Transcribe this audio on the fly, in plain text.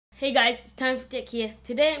Hey guys, it's time for Tech here.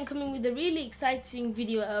 Today I'm coming with a really exciting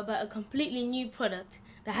video about a completely new product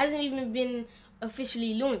that hasn't even been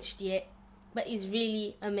officially launched yet, but is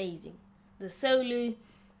really amazing. The Solu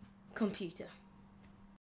computer.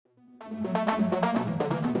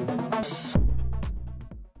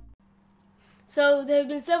 So there have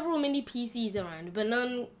been several mini PCs around, but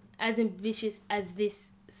none as ambitious as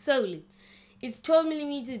this Solu. It's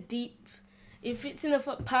 12mm deep. It fits in the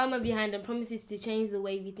palm of your hand and promises to change the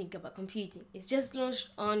way we think about computing. It's just launched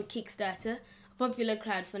on Kickstarter, a popular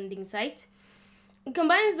crowdfunding site. It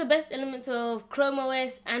combines the best elements of Chrome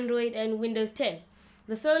OS, Android, and Windows 10.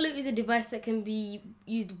 The Solu is a device that can be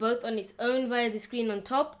used both on its own via the screen on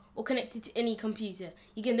top or connected to any computer.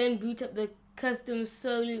 You can then boot up the custom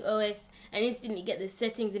Solu OS and instantly get the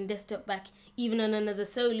settings and desktop back even on another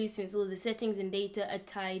Solu, since all the settings and data are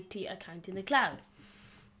tied to your account in the cloud.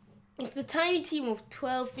 If the tiny team of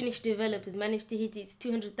 12 Finnish developers manage to hit its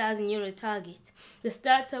 €200,000 target, the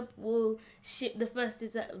startup will ship the first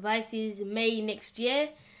devices May next year,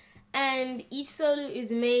 and each Solu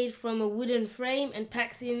is made from a wooden frame and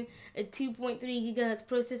packs in a 2.3 GHz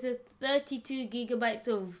processor, 32 GB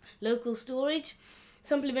of local storage,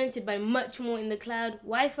 supplemented by much more in the cloud,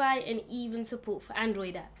 Wi-Fi, and even support for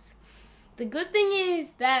Android apps. The good thing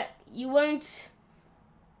is that you won't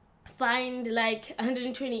find like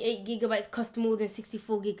 128 GB cost more than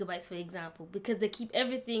 64 GB, for example, because they keep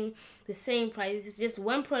everything the same price. It's just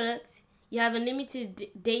one product, you have unlimited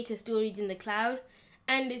data storage in the cloud,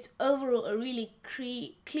 and it's overall a really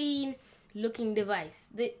clean looking device.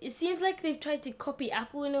 It seems like they've tried to copy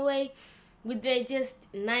Apple in a way with their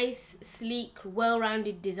just nice, sleek,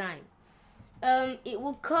 well-rounded design. It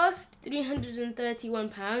will cost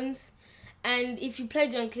 £331, and if you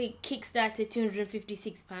pledge on Kickstarter,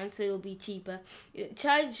 £256, so it will be cheaper.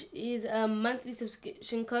 Charge is a monthly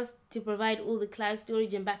subscription cost to provide all the cloud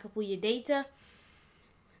storage and back up all your data.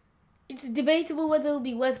 It's debatable whether it will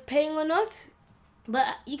be worth paying or not, but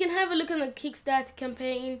you can have a look on the Kickstarter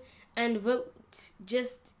campaign and vote.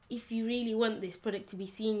 Just if you really want this product to be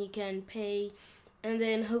seen, you can pay, and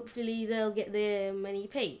then hopefully they'll get their money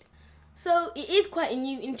paid. So it is quite a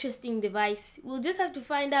new, interesting device. We'll just have to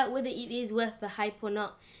find out whether it is worth the hype or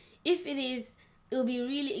not. If it is, it'll be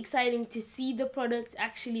really exciting to see the product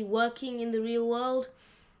actually working in the real world.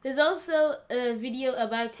 There's also a video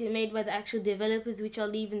about it made by the actual developers, which I'll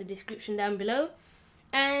leave in the description down below.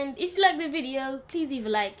 And if you like the video, please leave a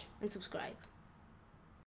like and subscribe.